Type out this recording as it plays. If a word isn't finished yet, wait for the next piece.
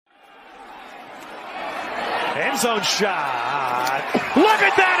End zone shot. Look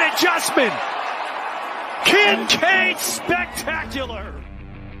at that adjustment. Kincaid spectacular.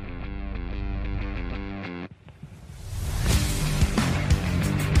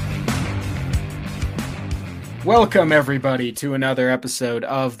 Welcome, everybody, to another episode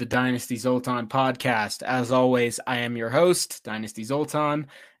of the Dynasty Zoltan podcast. As always, I am your host, Dynasty Zoltan,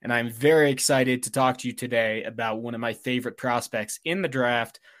 and I'm very excited to talk to you today about one of my favorite prospects in the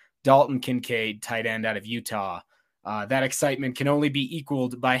draft, Dalton Kincaid, tight end out of Utah. That excitement can only be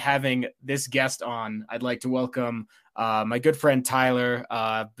equaled by having this guest on. I'd like to welcome my good friend Tyler.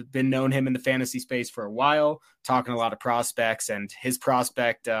 Been known him in the fantasy space for a while, talking a lot of prospects, and his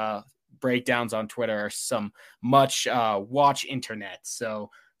prospect breakdowns on Twitter are some much watch internet.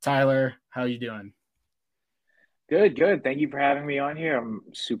 So Tyler, how you doing? Good. Thank you for having me on here. I'm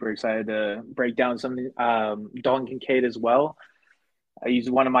super excited to break down some Dalton Kincaid as well.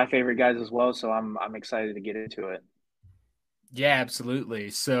 He's one of my favorite guys as well, so I'm excited to get into it. Yeah, absolutely.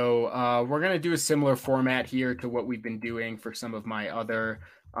 So we're going to do a similar format here to what we've been doing for some of my other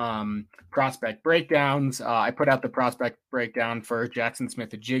prospect breakdowns. I put out the prospect breakdown for Jackson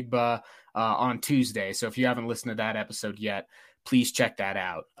Smith-Njigba on Tuesday. So if you haven't listened to that episode yet, please check that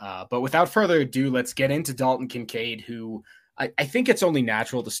out. But without further ado, let's get into Dalton Kincaid, who I think it's only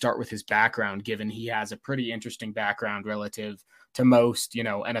natural to start with his background, given he has a pretty interesting background relative to most,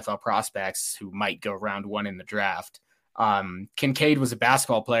 NFL prospects who might go round one in the draft. Kincaid was a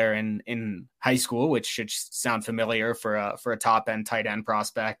basketball player in high school, which should sound familiar for a top end tight end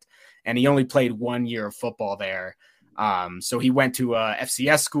prospect. And he only played 1 year of football there. So he went to a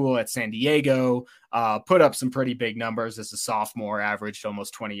FCS school at San Diego, put up some pretty big numbers as a sophomore, averaged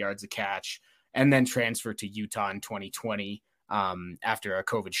almost 20 yards a catch, and then transferred to Utah in 2020. After a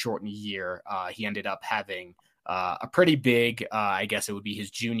COVID shortened year, he ended up having a pretty big, I guess it would be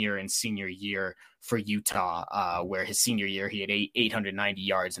his junior and senior year for Utah, where his senior year he had 890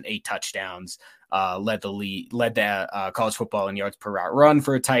 yards and 8 touchdowns, led the college football in yards per route run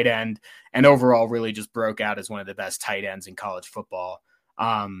for a tight end, and overall really just broke out as one of the best tight ends in college football.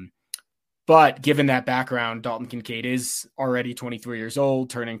 But given that background, Dalton Kincaid is already 23 years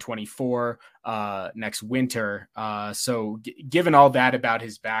old, turning 24 next winter. So given all that about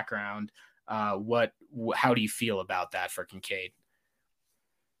his background, how do you feel about that for Kincaid?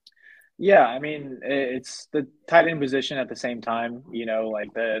 Yeah, I mean, it's the tight end position at the same time,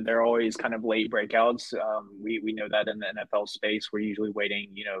 they're always kind of late breakouts. We know that in the NFL space, we're usually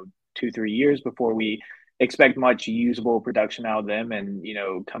waiting, 2-3 years before we expect much usable production out of them. And,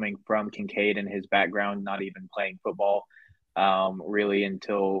 coming from Kincaid and his background, not even playing football really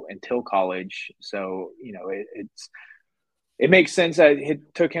until college. So, it makes sense that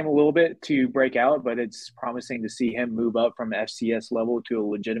it took him a little bit to break out, but it's promising to see him move up from FCS level to a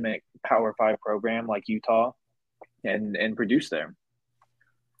legitimate Power 5 program like Utah and produce there.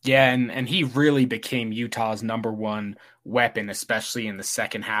 Yeah, and he really became Utah's number one weapon, especially in the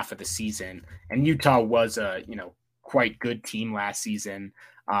second half of the season. And Utah was a, quite good team last season.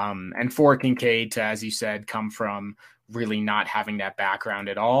 And for Kincaid to, as you said, come from really not having that background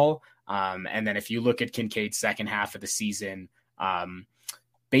at all. And then if you look at Kincaid's second half of the season,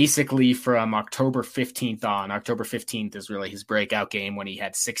 basically from October 15th on, October 15th is really his breakout game when he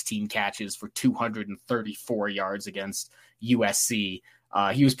had 16 catches for 234 yards against USC.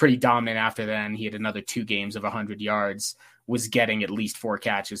 He was pretty dominant after then. He had another 2 games of 100 yards, was getting at least 4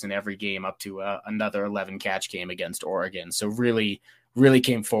 catches in every game up to another 11 catch game against Oregon. So really, really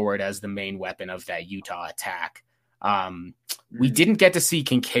came forward as the main weapon of that Utah attack. We didn't get to see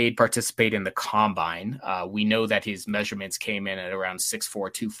Kincaid participate in the combine. We know that his measurements came in at around 6'4",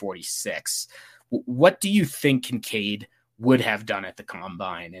 246. What do you think Kincaid would have done at the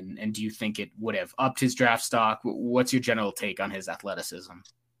combine? And do you think it would have upped his draft stock? What's your general take on his athleticism?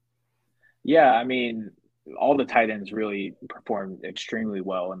 Yeah, I mean, all the tight ends really performed extremely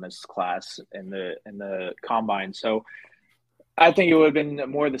well in this class in the combine. So I think it would have been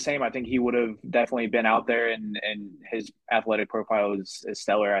more of the same. I think he would have definitely been out there, and his athletic profile is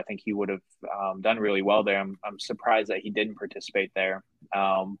stellar. I think he would have done really well there. I'm surprised that he didn't participate there.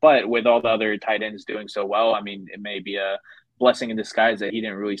 But with all the other tight ends doing so well, I mean, it may be a blessing in disguise that he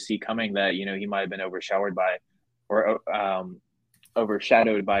didn't really see coming, that, he might have been overshadowed by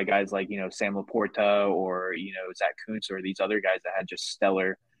guys like, Sam Laporta or, Zach Kuntz or these other guys that had just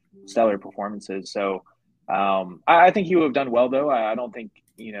stellar performances. So I think he would have done well, though. I don't think,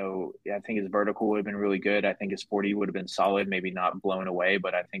 I think his vertical would have been really good. I think his 40 would have been solid, maybe not blown away,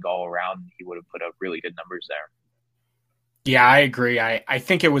 but I think all around he would have put up really good numbers there. Yeah, I agree. I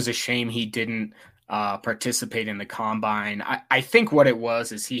think it was a shame he didn't participate in the combine. I think what it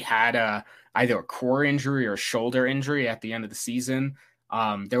was is he had a either a core injury or shoulder injury at the end of the season.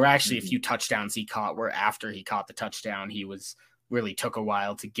 There were actually a few touchdowns he caught where after he caught the touchdown, he was really took a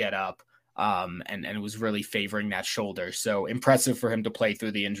while to get up, and was really favoring that shoulder. So impressive for him to play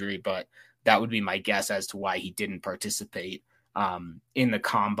through the injury, but that would be my guess as to why he didn't participate in the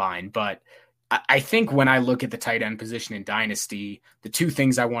combine. But I think when I look at the tight end position in Dynasty, the two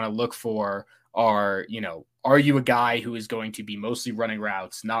things I want to look for are, are you a guy who is going to be mostly running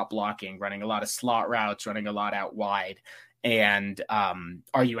routes, not blocking, running a lot of slot routes, running a lot out wide? And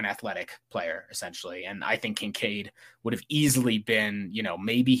are you an athletic player, essentially? And I think Kincaid would have easily been,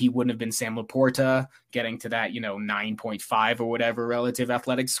 maybe he wouldn't have been Sam Laporta getting to that, 9.5 or whatever relative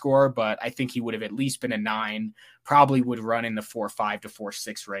athletic score, but I think he would have at least been a 9, probably would run in the 4.5 to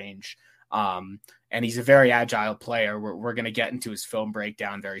 4.6 range. And he's a very agile player. We're going to get into his film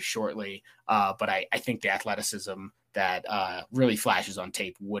breakdown very shortly, but I think the athleticism that really flashes on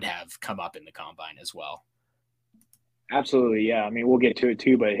tape would have come up in the combine as well. Absolutely, yeah. I mean, we'll get to it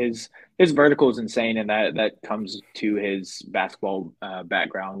too, but his vertical is insane, and that comes to his basketball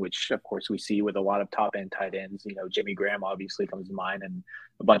background, which of course we see with a lot of top end tight ends. Jimmy Graham obviously comes to mind, and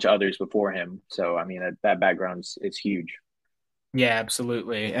a bunch of others before him. So I mean, that background is huge. Yeah,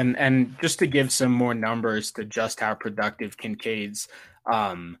 absolutely. And just to give some more numbers to just how productive Kincaid's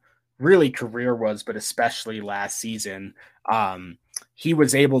really career was, but especially last season, he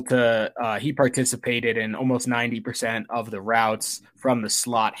was able to he participated in almost 90% of the routes from the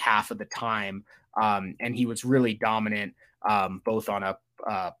slot half of the time. And he was really dominant both on a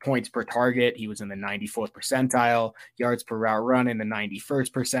points per target. He was in the 94th percentile, yards per route run in the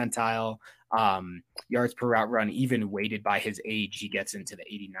 91st percentile. Yards per route run, even weighted by his age, he gets into the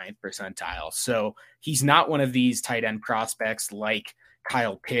 89th percentile. So he's not one of these tight end prospects like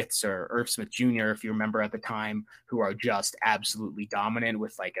Kyle Pitts or Irv Smith Jr., if you remember at the time, who are just absolutely dominant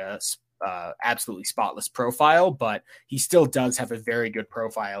with like a absolutely spotless profile, but he still does have a very good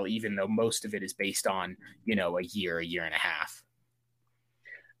profile, even though most of it is based on, a year and a half.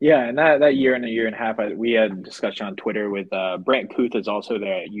 Yeah, and that year and a year and a half, we had a discussion on Twitter with Brent Kuth is also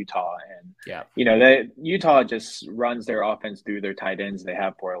there at Utah, and yeah, that Utah just runs their offense through their tight ends. They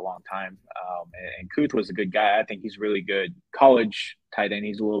have for a long time, and Kuth was a good guy. I think he's really good college tight end.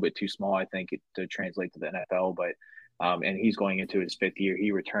 He's a little bit too small, I think, to translate to the NFL, but and he's going into his 5th year.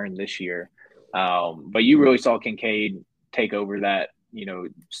 He returned this year, but you really saw Kincaid take over that,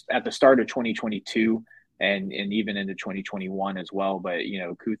 at the start of 2022. And even into 2021 as well. But,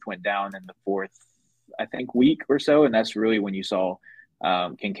 Kuth went down in the 4th, I think, week or so. And that's really when you saw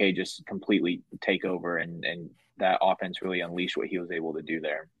Kincaid just completely take over and that offense really unleashed what he was able to do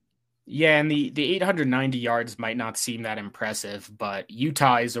there. Yeah, and the 890 yards might not seem that impressive, but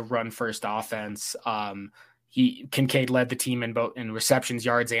Utah is a run-first offense. Kincaid led the team in both in receptions,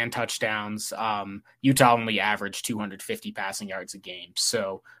 yards, and touchdowns. Utah only averaged 250 passing yards a game.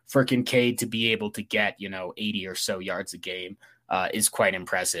 So for Kincaid to be able to get, 80 or so yards a game is quite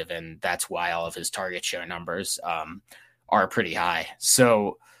impressive. And that's why all of his target share numbers are pretty high.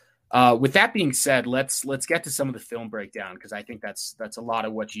 So with that being said, let's get to some of the film breakdown, because I think that's a lot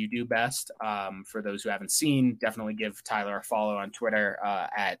of what you do best. For those who haven't seen, definitely give Tyler a follow on Twitter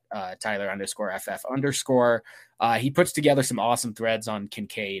at Tyler_FF_. He puts together some awesome threads on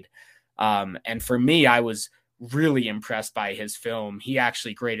Kincaid. And for me, I was really impressed by his film. He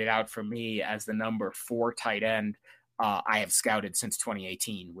actually graded out for me as the number 4 tight end I have scouted since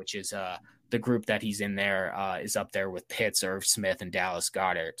 2018, which is the group that he's in there is up there with Pitts, Irv Smith, and Dallas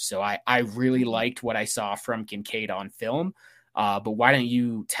Goedert. So I really liked what I saw from Kincaid on film. But why don't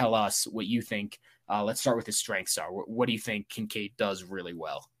you tell us what you think? Let's start with his strengths. What do you think Kincaid does really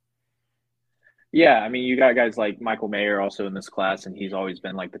well? Yeah, I mean, you got guys like Michael Mayer also in this class, and he's always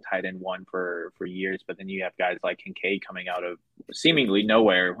been like the tight end 1 for years. But then you have guys like Kincaid coming out of seemingly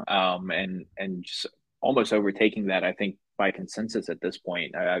nowhere, and just almost overtaking that, I think, by consensus at this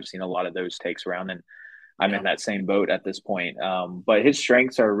point. I've seen a lot of those takes around, and I'm in that same boat at this point. But his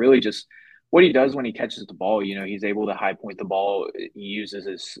strengths are really just what he does when he catches the ball. He's able to high point the ball. He uses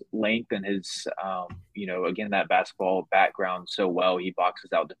his length and his, again, that basketball background so well. He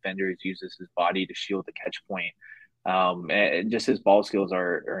boxes out defenders, uses his body to shield the catch point. And just his ball skills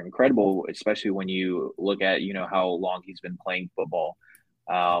are incredible, especially when you look at, how long he's been playing football.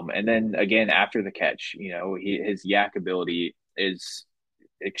 And then again, after the catch, his yak ability is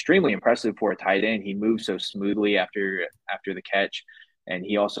extremely impressive for a tight end. He moves so smoothly after the catch. And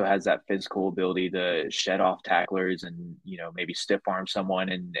he also has that physical ability to shed off tacklers and, maybe stiff arm someone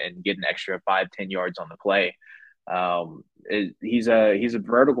and get an extra 5-10 yards on the play. He's a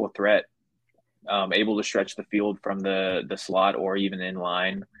vertical threat, able to stretch the field from the slot or even in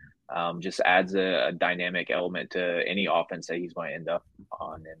line. just adds a dynamic element to any offense that he's going to end up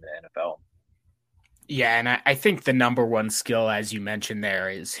on in the NFL. Yeah, and I think the number one skill, as you mentioned there,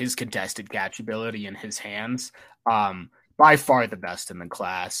 is his contested catch ability in his hands. By far the best in the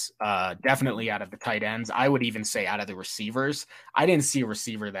class. Definitely out of the tight ends. I would even say out of the receivers. I didn't see a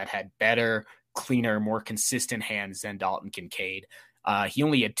receiver that had better, cleaner, more consistent hands than Dalton Kincaid. He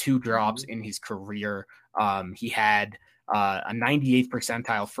only had 2 drops in his career. He had a 98th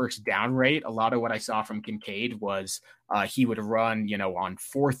percentile first down rate. A lot of what I saw from Kincaid was he would run, on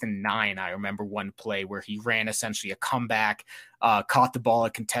 4th and 9. I remember one play where he ran essentially a comeback, caught the ball, a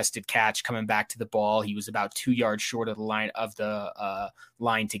contested catch, coming back to the ball. He was about 2 yards short of the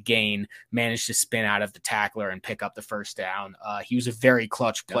line to gain, managed to spin out of the tackler and pick up the first down. He was a very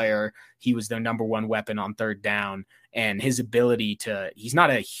clutch player. He was their number one weapon on 3rd down. And his ability he's not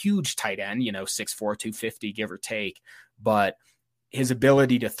a huge tight end, 6'4", 250, give or take, but his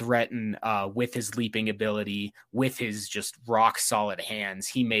ability to threaten with his leaping ability, with his just rock solid hands.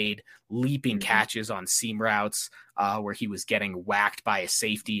 He made leaping catches on seam routes where he was getting whacked by a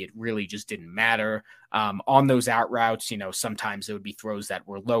safety. It really just didn't matter. On those out routes, sometimes it would be throws that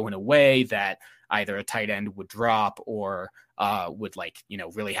were low and away that either a tight end would drop or would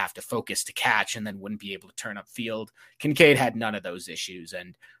really have to focus to catch and then wouldn't be able to turn up field. Kincaid had none of those issues,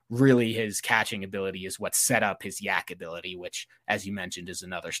 and really his catching ability is what set up his yak ability, which, as you mentioned, is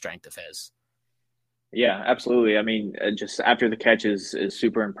another strength of his. Yeah, absolutely. I mean, just after the catch is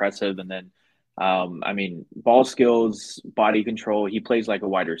super impressive. And then, ball skills, body control, he plays like a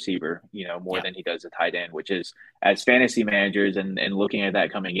wide receiver, more than he does a tight end, which is, as fantasy managers and looking at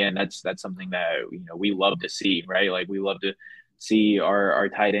that coming in, that's something that, we love to see, right? Like we love to see our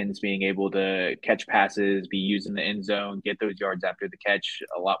tight ends being able to catch passes, be used in the end zone, get those yards after the catch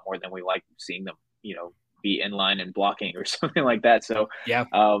a lot more than we like seeing them, be in line and blocking or something like that. So yeah,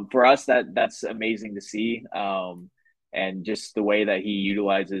 for us, that's amazing to see. And just the way that he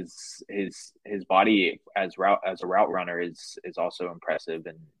utilizes his body as a route runner is also impressive,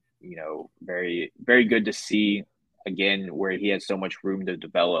 and very very good to see again, where he has so much room to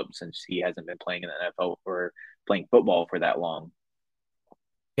develop since he hasn't been playing in the NFL or playing football for that long.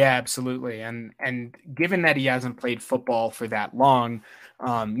 Yeah, absolutely. And given that he hasn't played football for that long,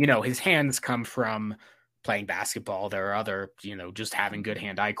 his hands come from playing basketball. There are other, just having good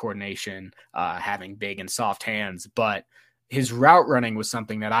hand-eye coordination, having big and soft hands. But his route running was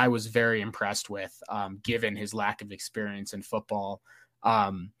something that I was very impressed with, given his lack of experience in football.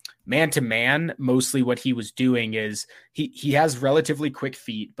 Man to man, mostly what he was doing is he has relatively quick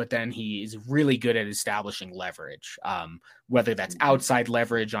feet, but then he is really good at establishing leverage, whether that's outside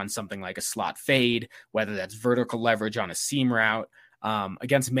leverage on something like a slot fade, whether that's vertical leverage on a seam route.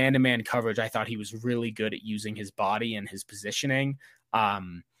 Against man-to-man coverage, I thought he was really good at using his body and his positioning.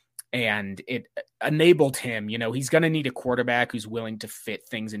 And it enabled him, he's going to need a quarterback who's willing to fit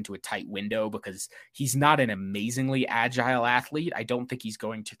things into a tight window because he's not an amazingly agile athlete. I don't think he's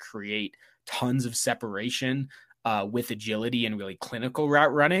going to create tons of separation with agility and really clinical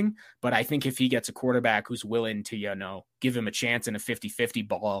route running. But I think if he gets a quarterback who's willing to, give him a chance in a 50-50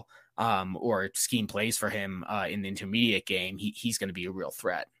 ball or scheme plays for him in the intermediate game, he's going to be a real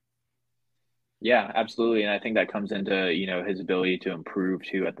threat. Yeah, absolutely. And I think that comes into, his ability to improve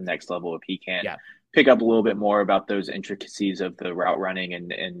too at the next level if he can pick up a little bit more about those intricacies of the route running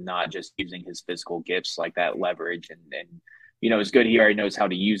and not just using his physical gifts like that leverage. And it's good he already knows how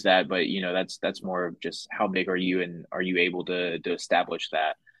to use that, but that's more of just how big are you and are you able to establish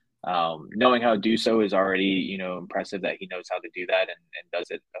that? Knowing how to do so is already, impressive that he knows how to do that and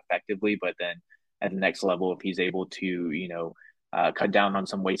does it effectively. But then at the next level, if he's able to, cut down on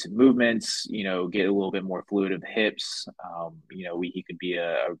some wasted movements, get a little bit more fluid of the hips. He could be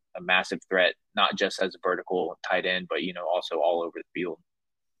a massive threat, not just as a vertical tight end, but, also all over the field.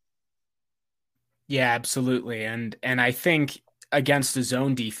 Yeah, absolutely. And I think against the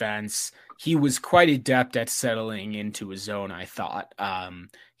zone defense, he was quite adept at settling into a zone, I thought.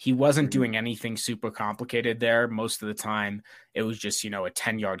 He wasn't doing anything super complicated there. Most of the time, it was just, a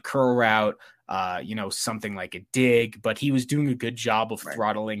 10-yard curl route, something like a dig, but he was doing a good job of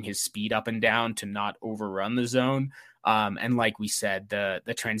throttling his speed up and down to not overrun the zone. And like we said,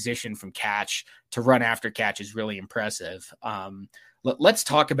 the transition from catch to run after catch is really impressive. Let's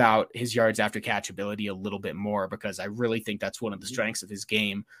talk about his yards after catch ability a little bit more, because I really think that's one of the strengths of his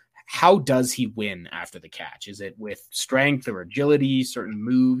game. How does he win after the catch? Is it with strength or agility, certain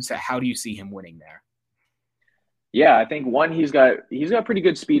moves? How do you see him winning there? Yeah, I think he's got pretty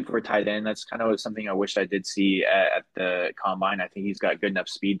good speed for a tight end. That's kind of something I wish I did see at the combine. I think he's got good enough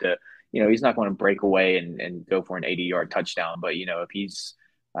speed to, he's not going to break away and go for an 80-yard touchdown. But, if he's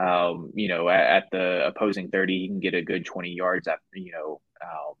at the opposing 30, he can get a good 20 yards after,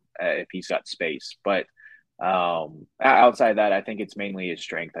 if he's got space. But outside that, I think it's mainly his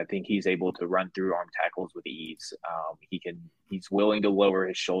strength. I think he's able to run through arm tackles with ease. He's willing to lower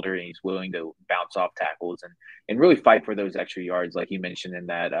his shoulder, and he's willing to bounce off tackles and really fight for those extra yards, like you mentioned in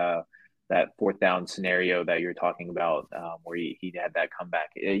that fourth down scenario that you're talking about, where he had that comeback.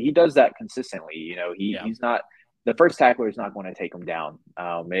 He does that consistently. Yeah. He's not the first tackler is not going to take him down.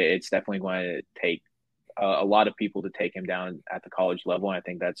 It's definitely going to take a lot of people to take him down at the college level, and I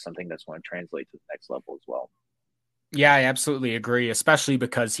think that's something that's going to translate to the next level as well. Yeah, I absolutely agree, especially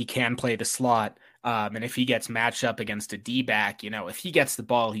because he can play the slot. And if he gets matched up against a D-back, if he gets the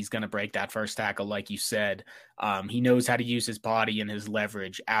ball, he's going to break that first tackle, like you said. He knows how to use his body and his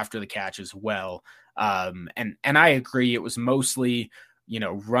leverage after the catch as well. And I agree, it was mostly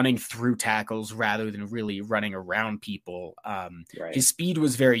running through tackles rather than really running around people. Right. His speed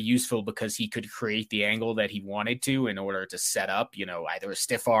was very useful because he could create the angle that he wanted to in order to set up, either a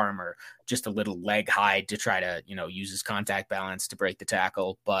stiff arm or just a little leg hide to try to, use his contact balance to break the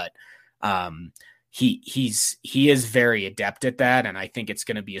tackle. But he is very adept at that, and I think it's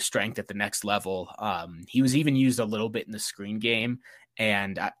going to be a strength at the next level. He was even used a little bit in the screen game,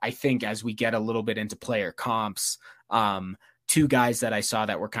 and I think as we get a little bit into player comps, two guys that I saw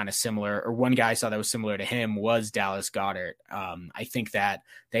that were kind of similar, or one guy I saw that was similar to him was Dallas Goedert. I think that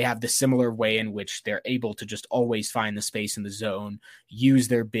they have the similar way in which they're able to just always find the space in the zone, use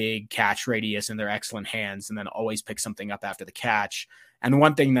their big catch radius and their excellent hands, and then always pick something up after the catch. And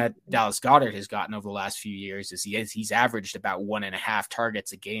one thing that Dallas Goedert has gotten over the last few years is he's averaged about 1.5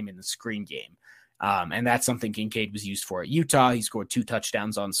 targets a game in the screen game. And that's something Kincaid was used for at Utah. He scored 2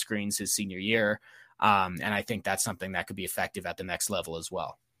 touchdowns on screens his senior year. And I think that's something that could be effective at the next level as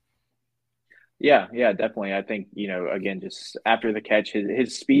well. Yeah, definitely. I think, again, just after the catch,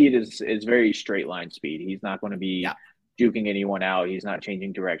 his speed is very straight line speed. He's not going to be juking anyone out. He's not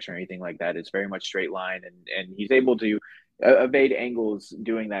changing direction or anything like that. It's very much straight line, and he's able to evade angles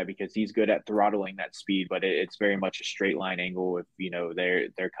doing that because he's good at throttling that speed, but it's very much a straight line angle. If,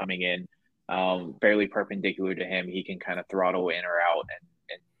 they're coming in fairly perpendicular to him, he can kind of throttle in or out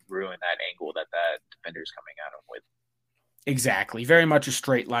and ruin that angle that defender's coming at him with. Exactly. Very much a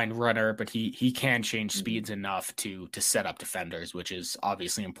straight line runner, but he can change speeds enough to set up defenders, which is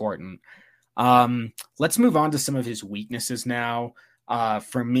obviously important. Let's move on to some of his weaknesses now.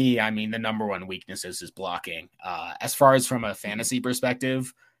 For me, I mean, the number one weakness is his blocking. As far as from a fantasy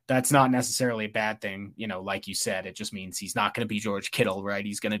perspective, that's not necessarily a bad thing. Like you said, it just means he's not going to be George Kittle, right?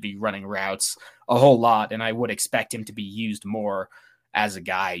 He's going to be running routes a whole lot, and I would expect him to be used more as a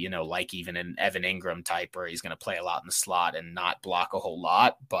guy, like even an Evan Ingram type where he's going to play a lot in the slot and not block a whole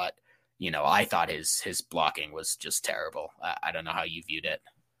lot. But, I thought his blocking was just terrible. I don't know how you viewed it.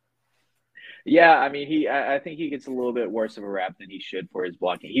 Yeah, I mean, I think he gets a little bit worse of a rap than he should for his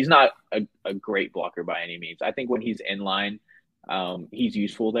blocking. He's not a great blocker by any means. I think when he's in line, he's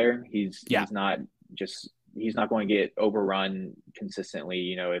useful there. He's not going to get overrun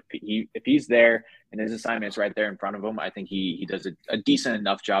consistently. If he's there and his assignment's right there in front of him, I think he does a decent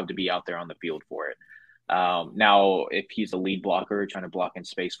enough job to be out there on the field for it. Now, if he's a lead blocker trying to block in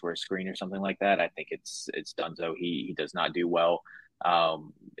space for a screen or something like that, I think it's donezo. He does not do well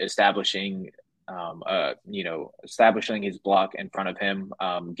establishing his block in front of him,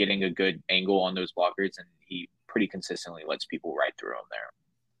 getting a good angle on those blockers, and he pretty consistently lets people right through him there.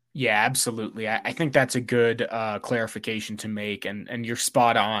 Yeah, absolutely. I think that's a good clarification to make, and you're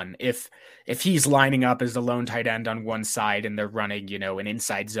spot on. If he's lining up as the lone tight end on one side and they're running, an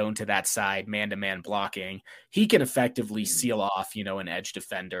inside zone to that side, man-to-man blocking, he can effectively seal off, an edge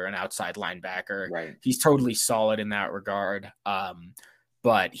defender, an outside linebacker. Right. He's totally solid in that regard.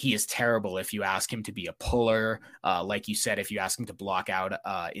 But he is terrible if you ask him to be a puller. Like you said, if you ask him to block out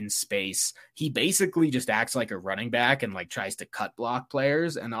in space, he basically just acts like a running back and tries to cut block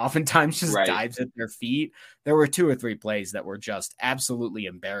players and oftentimes just dives at their feet. There were 2 or 3 plays that were just absolutely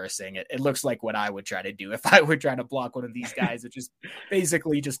embarrassing. It looks like what I would try to do if I were trying to block one of these guys. It just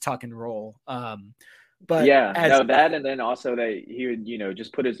basically just tuck and roll. But that, and then also that he would,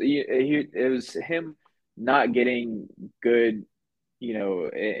 just put it was him not getting good,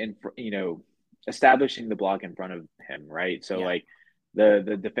 establishing the block in front of him, right? So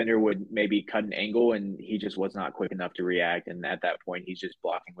the defender would maybe cut an angle and he just was not quick enough to react. And at that point, he's just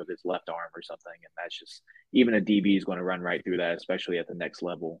blocking with his left arm or something. And that's just, even a DB is going to run right through that, especially at the next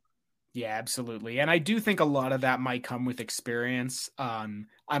level. Yeah, absolutely. And I do think a lot of that might come with experience. Hmm.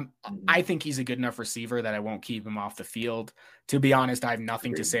 I think he's a good enough receiver that I won't keep him off the field. To be honest, I have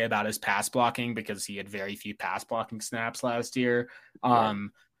nothing to Agreed. say about his pass blocking because he had very few pass blocking snaps last year. Right.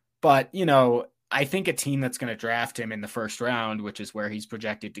 Um, but I think a team that's going to draft him in the first round, which is where he's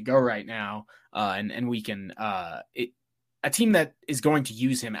projected to go right now, and we can a team that is going to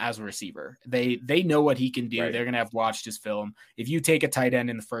use him as a receiver. They know what he can do. Right. They're going to have watched his film. If you take a tight end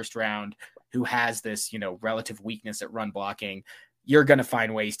in the first round who has this, relative weakness at run blocking, you're going to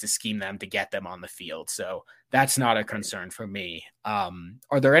find ways to scheme them to get them on the field. So that's not a Right. concern for me.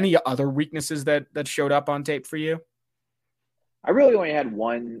 Are there any other weaknesses that showed up on tape for you? I really only had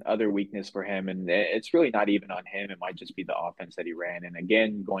one other weakness for him, and it's really not even on him. It might just be the offense that he ran. And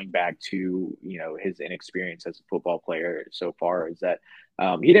again, going back to his inexperience as a football player so far, is that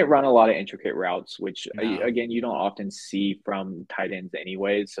he didn't run a lot of intricate routes, which No. again you don't often see from tight ends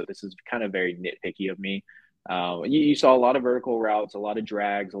anyways. So this is kind of very nitpicky of me. You saw a lot of vertical routes, a lot of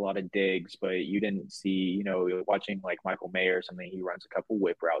drags, a lot of digs, but you didn't see, watching like Michael Mayer or something. He runs a couple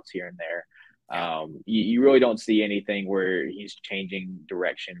whip routes here and there. Yeah. You really don't see anything where he's changing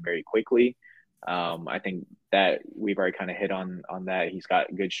direction very quickly. I think that we've already kind of hit on that. He's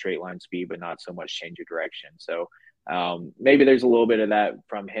got good straight line speed, but not so much change of direction. So maybe there's a little bit of that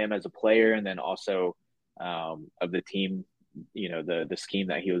from him as a player, and then also of the team, the scheme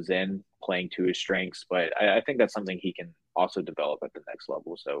that he was in, playing to his strengths. But I think that's something he can also develop at the next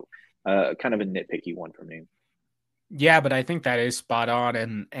level. So kind of a nitpicky one for me. Yeah, but I think that is spot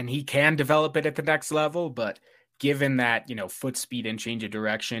on, and he can develop it at the next level. But given that foot speed and change of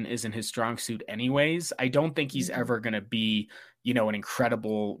direction isn't his strong suit, anyways, I don't think he's Mm-hmm. ever going to be an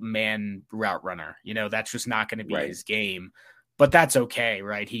incredible man route runner. That's just not going to be Right. his game. But that's okay,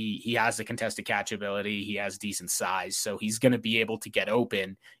 right? He has the contested catch ability. He has decent size, so he's going to be able to get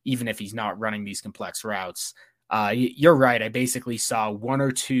open even if he's not running these complex routes. You're right. I basically saw one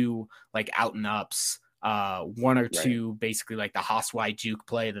or two like out and ups, one or Right. two basically like the Hoswai juke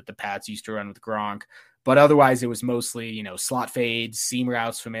play that the Pats used to run with Gronk. But otherwise, it was mostly, slot fades, seam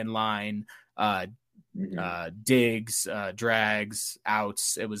routes from inline, uh, Mm-hmm. digs, drags,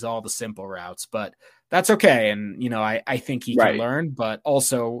 outs. It was all the simple routes, but that's okay. And, I think he can Right. learn, but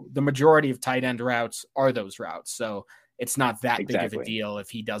also the majority of tight end routes are those routes. So it's not that big of a Exactly. deal if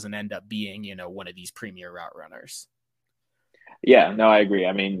he doesn't end up being, one of these premier route runners. Yeah, no, I agree.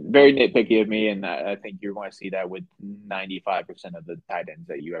 I mean, very nitpicky of me, and I think you're going to see that with 95% of the tight ends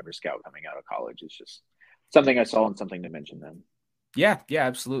that you ever scout coming out of college. It's just something I saw and something to mention then. Yeah,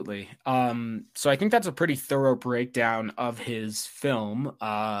 absolutely. So I think that's a pretty thorough breakdown of his film.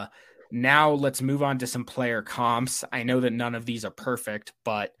 Now let's move on to some player comps. I know that none of these are perfect,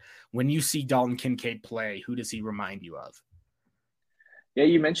 but when you see Dalton Kincaid play, who does he remind you of? Yeah,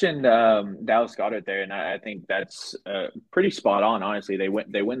 you mentioned Dallas Goddard there, and I think that's pretty spot on. Honestly, they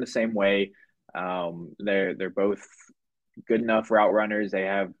win the same way. They're both good enough route runners. They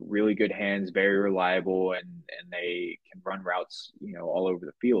have really good hands, very reliable, and they can run routes, all over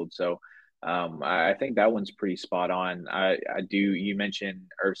the field. So I think that one's pretty spot on. I do. You mentioned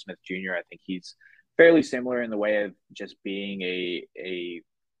Irv Smith Jr. I think he's fairly similar in the way of just being a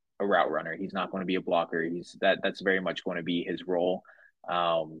route runner. He's not going to be a blocker. That's very much going to be his role.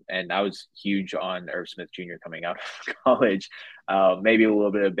 And I was huge on Irv Smith Jr. coming out of college. Maybe a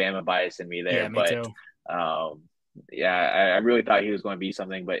little bit of Bama bias in me there, Yeah, me but too. um, yeah, I really thought he was going to be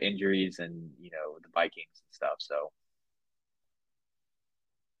something, but injuries and the Vikings and stuff. So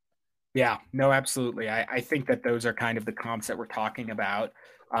Yeah, no, absolutely. I think that those are kind of the comps that we're talking about.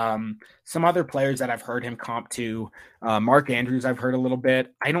 Some other players that I've heard him comp to, Mark Andrews, I've heard a little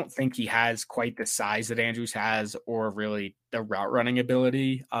bit. I don't think he has quite the size that Andrews has or really the route running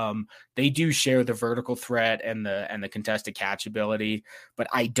ability. They do share the vertical threat and the contested catch ability, but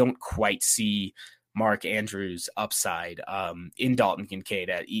I don't quite see Mark Andrews upside in Dalton Kincaid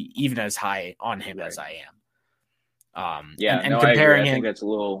even as high on him as right, I am. yeah, And no, I agree. comparing I think him, that's a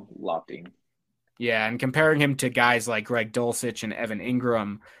little lofty. yeah, and comparing him to guys like Greg Dulcich and Evan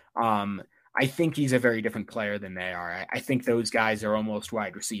Ingram, um, I think he's a very different player than they are. I think those guys are almost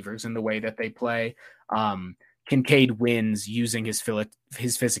wide receivers in the way that they play. Um, Kincaid wins using his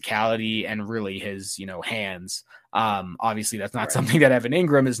physicality and really his hands. Obviously, that's not Right. something that Evan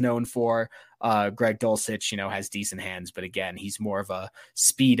Ingram is known for. Greg Dulcich, has decent hands, but again, he's more of a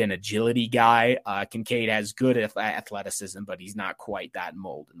speed and agility guy. Kincaid has good athleticism, but he's not quite that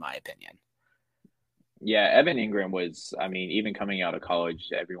mold, in my opinion. Yeah, Evan Ingram was, I mean, even coming out of college,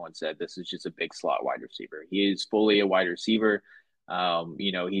 everyone said this is just a big slot wide receiver. He is fully a wide receiver.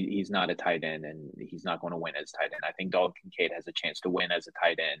 he's not a tight end and he's not going to win as tight end. I think Dalton Kincaid has a chance to win as a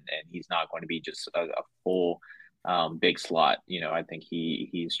tight end, and he's not going to be just a full big slot. I think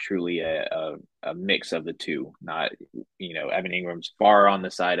he's truly a mix of the two. Not, Evan Ingram's far on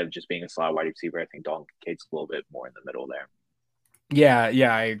the side of just being a slot wide receiver. I think Dalton Kincaid's a little bit more in the middle there.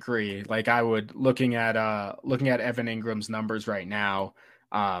 Yeah, I agree. Like I would looking at Evan Ingram's numbers right now,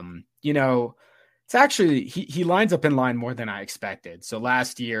 it's actually he lines up in line more than I expected. So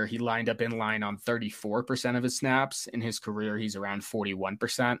last year he lined up in line on 34% of his snaps. In his career, he's around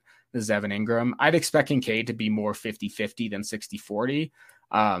 41%. This is Evan Ingram. I'd expect Kincaid to be more 50-50 than 60-40.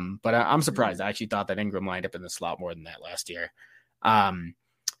 But I'm surprised. I actually thought that Ingram lined up in the slot more than that last year.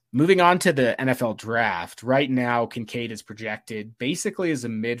 Moving on to the NFL draft, right now Kincaid is projected basically as a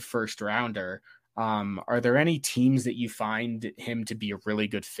mid-first rounder. Are there any teams that you find him to be a really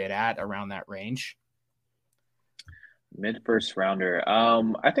good fit at around that range? Mid-first rounder.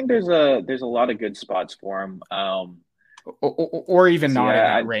 I think there's a lot of good spots for him. Or even not in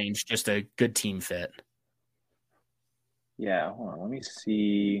that range, just a good team fit. Yeah, hold on. Let me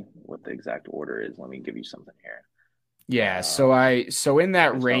see what the exact order is. Let me give you something here. Yeah, so in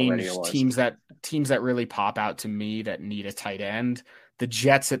that range, teams that really pop out to me that need a tight end, the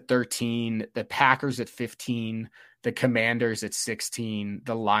Jets at 13, the Packers at 15, the Commanders at 16,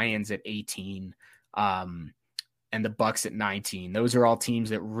 the Lions at 18, and the Bucks at 19. Those are all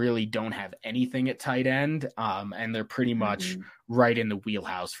teams that really don't have anything at tight end, and they're pretty much right in the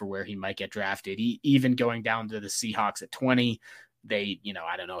wheelhouse for where he might get drafted. Even going down to the Seahawks at 20, they,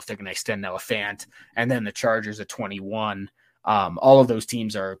 I don't know if they're going to extend Noah Fant, and then the Chargers at 21. All of those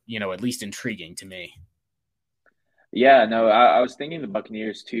teams are, at least intriguing to me. Yeah, no, I was thinking the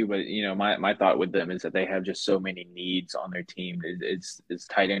Buccaneers too, but my thought with them is that they have just so many needs on their team. It's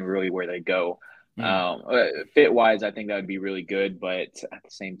tight end really where they go. Fit wise, I think that would be really good, but at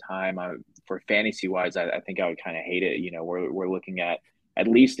the same time, for fantasy wise, I think I would kind of hate it. We're looking at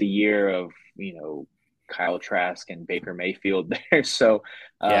least a year of Kyle Trask and Baker Mayfield there. So,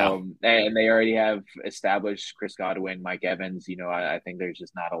 and they already have established Chris Godwin, Mike Evans. I think there's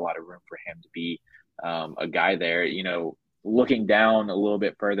just not a lot of room for him to be a guy there. Looking down a little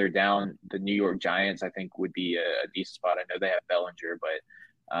bit further down, the New York Giants, I think, would be a decent spot. I know they have Bellinger, but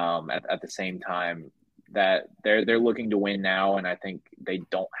at the same time, that they're looking to win now, and I think they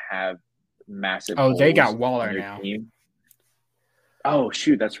don't have massive. Oh, they got Waller now. Team. Oh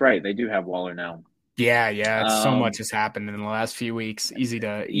shoot, that's right. They do have Waller now. Yeah. So much has happened in the last few weeks. Easy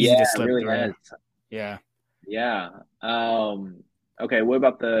to slip really through. Has. Yeah. Okay. What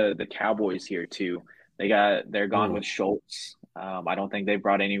about the Cowboys here too? They're gone with Schultz. I don't think they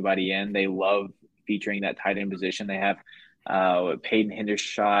brought anybody in. They love featuring that tight end position. They have Peyton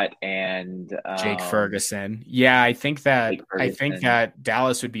Hendershot and Jake Ferguson. Yeah, I think that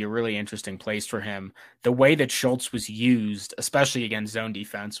Dallas would be a really interesting place for him. The way that Schultz was used, especially against zone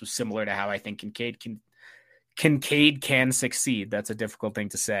defense, was similar to how I think Kincaid can succeed. That's a difficult thing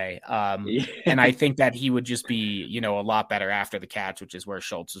to say. And I think that he would just be, a lot better after the catch, which is where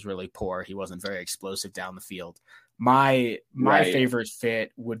Schultz was really poor. He wasn't very explosive down the field. My favorite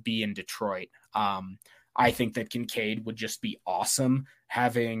fit would be in Detroit. I think that Kincaid would just be awesome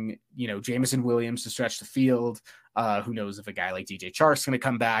having, Jameson Williams to stretch the field. Who knows if a guy like DJ Chark's going to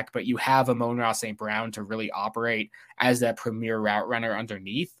come back, but you have Amon-Ra St. Brown to really operate as that premier route runner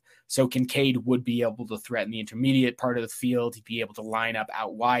underneath. So Kincaid would be able to threaten the intermediate part of the field. He'd be able to line up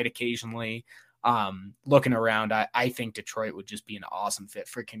out wide occasionally. Looking around, I think Detroit would just be an awesome fit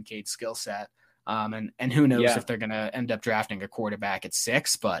for Kincaid's skill set. And who knows if they're going to end up drafting a quarterback at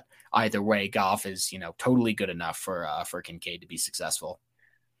 6, but either way, Goff is, totally good enough for Kincaid to be successful.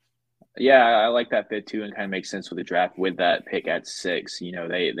 Yeah, I like that fit too, and kind of makes sense with the draft with that pick at 6.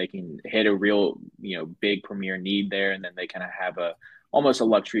 They can hit a real, big premier need there, and then they kind of have almost a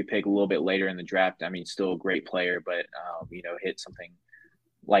luxury pick a little bit later in the draft. I mean, still a great player, but hit something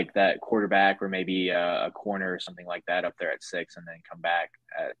like that quarterback or maybe a corner or something like that up there at 6, and then come back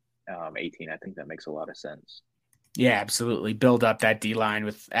at 18. I think that makes a lot of sense. Yeah, absolutely. Build up that D-line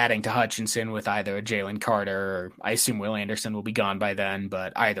with adding to Hutchinson with either a Jalen Carter or I assume Will Anderson will be gone by then,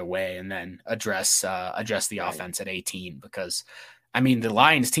 but either way, and then address the offense at 18 because, I mean, the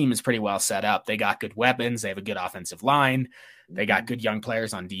Lions team is pretty well set up. They got good weapons. They have a good offensive line. They got good young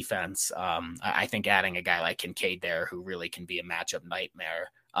players on defense. I think adding a guy like Kincaid there who really can be a matchup nightmare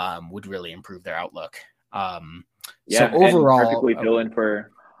would really improve their outlook. So overall, perfectly fill in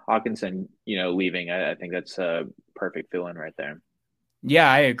for Hawkinson, leaving. I think that's a perfect fill in right there. Yeah,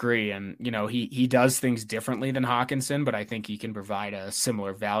 I agree. And, he does things differently than Hawkinson, but I think he can provide a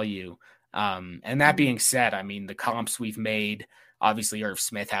similar value. And that being said, I mean, the comps we've made Obviously, Irv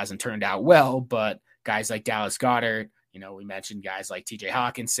Smith hasn't turned out well, but guys like Dallas Goedert, we mentioned guys like TJ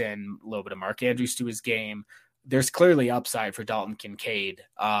Hawkinson, a little bit of Mark Andrews to his game. There's clearly upside for Dalton Kincaid.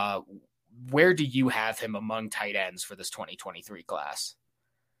 Where do you have him among tight ends for this 2023 class?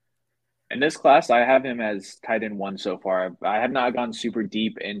 In this class, I have him as tight end 1 so far. I have not gone super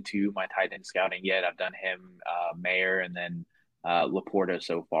deep into my tight end scouting yet. I've done him, Mayer, and then Laporta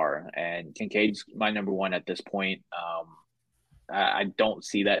so far. And Kincaid's my number 1 at this point. I don't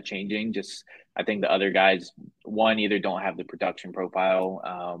see that changing. Just I think the other guys, one, either don't have the production profile,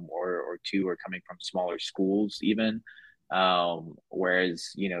 or two are coming from smaller schools even. Whereas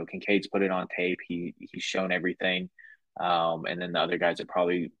Kincaid's put it on tape. He's shown everything, and then the other guys are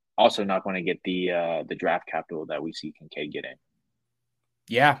probably also not going to get the draft capital that we see Kincaid getting.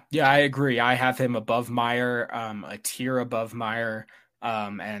 Yeah, I agree. I have him above Meyer, a tier above Meyer.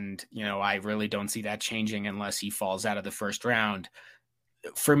 And I really don't see that changing unless he falls out of the first round.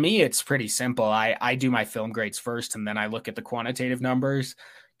 For me, it's pretty simple. I do my film grades first, and then I look at the quantitative numbers.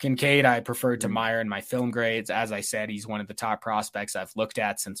 Kincaid, I prefer to Meyer in my film grades. As I said, he's one of the top prospects I've looked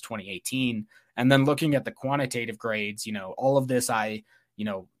at since 2018. And then looking at the quantitative grades, all of this, I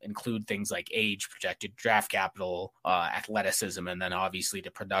include things like age, projected draft capital, athleticism, and then obviously the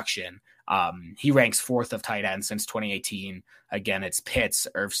production. He ranks 4th of tight end since 2018. Again, it's Pitts,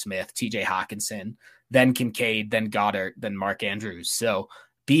 Irv Smith, TJ Hawkinson, then Kincaid, then Goddard, then Mark Andrews. So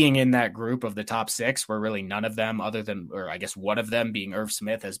being in that group of the top 6, where really none of them other than, or I guess one of them being Irv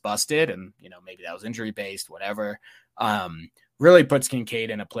Smith, has busted, and maybe that was injury based, whatever, really puts Kincaid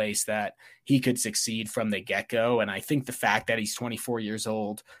in a place that he could succeed from the get-go. And I think the fact that he's 24 years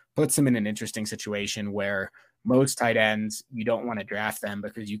old puts him in an interesting situation where most tight ends, you don't want to draft them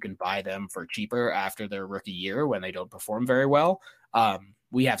because you can buy them for cheaper after their rookie year when they don't perform very well.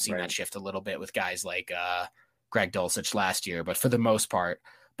 We have seen that shift a little bit with guys like Greg Dulcich last year, but for the most part.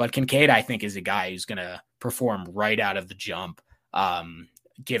 But Kincaid, I think, is a guy who's going to perform right out of the jump,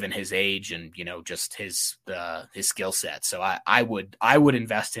 given his age and just his skill set. So I would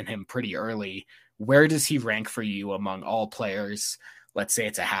invest in him pretty early. Where does he rank for you among all players? Let's say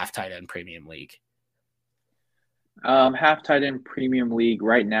it's a half tight end premium league. Half tight end premium league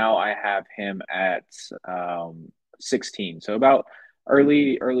right now, I have him at 16. So about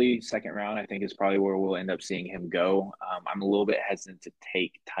early second round, I think is probably where we'll end up seeing him go. I'm a little bit hesitant to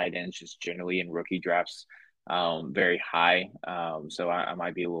take tight ends just generally in rookie drafts very high. So I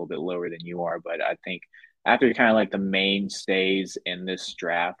might be a little bit lower than you are, but I think after kind of like the mainstays in this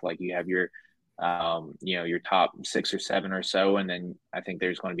draft, like you have your top 6 or 7 or so, and then I think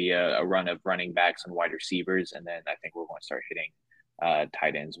there's going to be a run of running backs and wide receivers, and then I think we're going to start hitting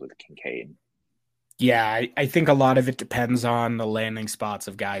tight ends with Kincaid. Yeah, I think a lot of it depends on the landing spots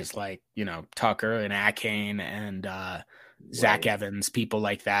of guys like, Tucker and Akane and Zach Evans, people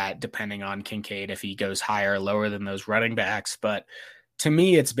like that, depending on Kincaid, if he goes higher or lower than those running backs. But to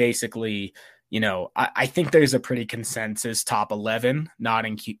me, it's basically, I think there's a pretty consensus top 11, not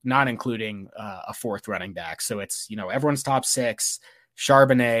including a 4th running back. So it's, everyone's top 6,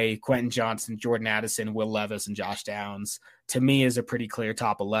 Charbonnet, Quentin Johnson, Jordan Addison, Will Levis, and Josh Downs, to me, is a pretty clear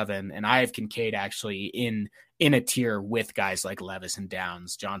top 11. And I have Kincaid actually in a tier with guys like Levis and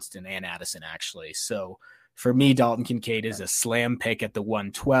Downs, Johnston and Addison, actually. So for me, Dalton Kincaid is a slam pick at the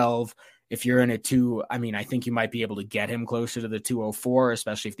 112. If you're in a 2, I think you might be able to get him closer to the 204,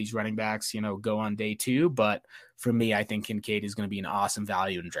 especially if these running backs, go on day 2. But for me, I think Kincaid is going to be an awesome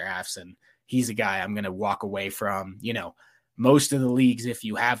value in drafts. And he's a guy I'm going to walk away from, most of the leagues. If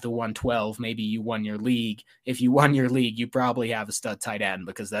you have the 112, maybe you won your league. If you won your league, you probably have a stud tight end,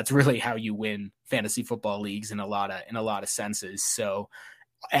 because that's really how you win fantasy football leagues in a lot of senses. So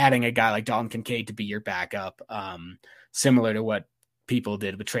adding a guy like Dalton Kincaid to be your backup, similar to what people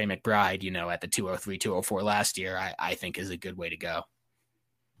did with Trey McBride, at the 203, 204 last year, I think is a good way to go.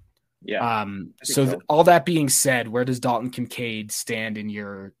 Yeah. So all that being said, where does Dalton Kincaid stand in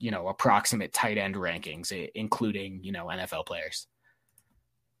your, approximate tight end rankings, including, NFL players?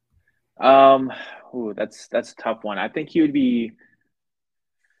 That's a tough one. I think he would be,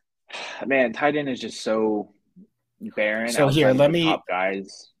 man, tight end is just so barren. So here, let me top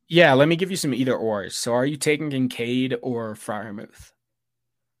guys. Yeah, let me give you some either ors. So are you taking Kincaid or Freiermuth?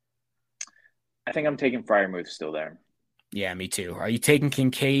 I think I'm taking Freiermuth still there. Yeah, me too. Are you taking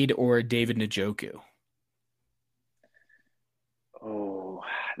Kincaid or David Njoku? Oh,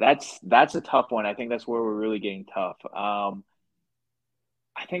 that's a tough one. I think that's where we're really getting tough. I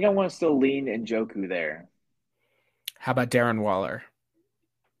think I want to still lean Njoku there. How about Darren Waller?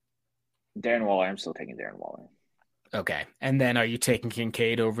 Darren Waller. I'm still taking Darren Waller. Okay. And then are you taking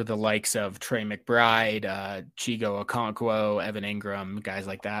Kincaid over the likes of Trey McBride, Chigo Okonkwo, Evan Ingram, guys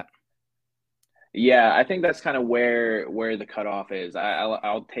like that? Yeah, I think that's kind of where the cutoff is.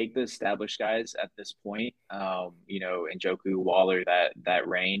 I'll take the established guys at this point. Njoku, Waller, that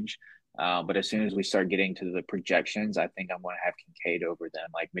range. But as soon as we start getting to the projections, I think I'm going to have Kincaid over them,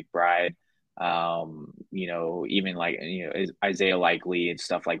 like McBride. Even like Isaiah Likely and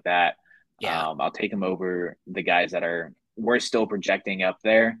stuff like that. Yeah. I'll take them over the guys that we're still projecting up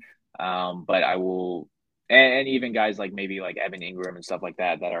there. But I will and even guys like maybe like Evan Ingram and stuff like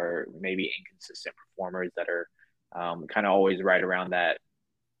that are maybe inconsistent performers that are kind of always right around that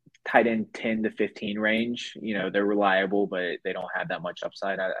tight end 10 to 15 range. They're reliable, but they don't have that much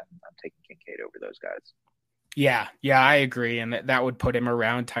upside. I'm taking Kincaid over those guys. Yeah, I agree. And that would put him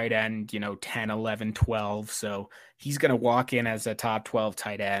around tight end, 10, 11, 12. So he's going to walk in as a top 12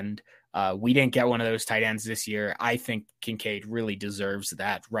 tight end. We didn't get one of those tight ends this year. I think Kincaid really deserves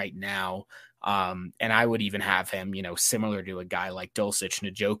that right now. And I would even have him, similar to a guy like Dulcich,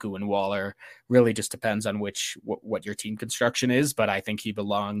 Njoku, and Waller. Really just depends on what your team construction is. But I think he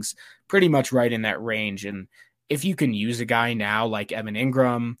belongs pretty much right in that range. And if you can use a guy now like Evan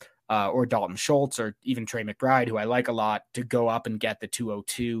Ingram, or Dalton Schultz, or even Trey McBride, who I like a lot, to go up and get the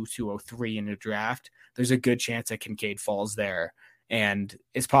 202, 203 in the draft, there's a good chance that Kincaid falls there. And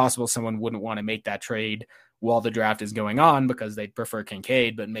it's possible someone wouldn't want to make that trade while the draft is going on because they'd prefer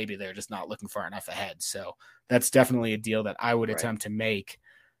Kincaid, but maybe they're just not looking far enough ahead. So that's definitely a deal that I would attempt to make.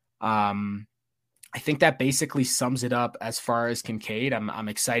 I think that basically sums it up as far as Kincaid. I'm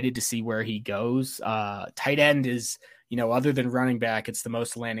excited to see where he goes. Tight end is, other than running back, it's the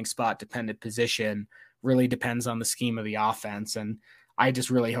most landing spot dependent position. Really depends on the scheme of the offense. And I just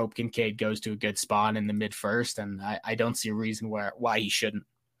really hope Kincaid goes to a good spot in the mid first. And I don't see a reason why he shouldn't.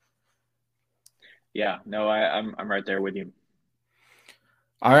 Yeah, no, I'm right there with you.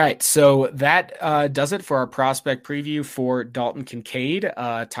 All right, so that does it for our prospect preview for Dalton Kincaid.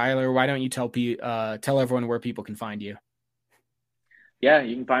 Tyler, why don't you tell everyone where people can find you? Yeah,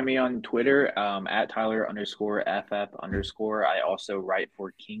 you can find me on Twitter at Tyler_FF_. I also write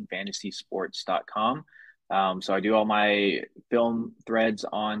for KingFantasySports.com. So I do all my film threads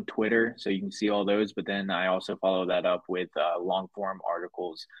on Twitter, so you can see all those. But then I also follow that up with long form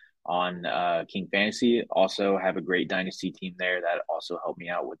articles on King Fantasy. Also have a great dynasty team there that also helped me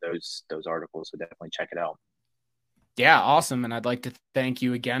out with those articles. So definitely check it out. Yeah, awesome. And I'd like to thank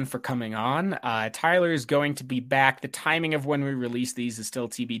you again for coming on. Tyler is going to be back. The timing of when we release these is still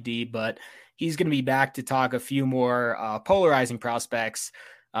TBD, but he's going to be back to talk a few more polarizing prospects,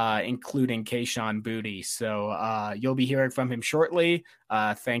 including Kayshon Boutte. So you'll be hearing from him shortly.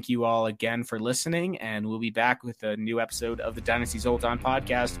 Thank you all again for listening, and we'll be back with a new episode of the Dynasty Zoltan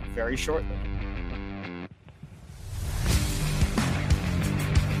podcast very shortly.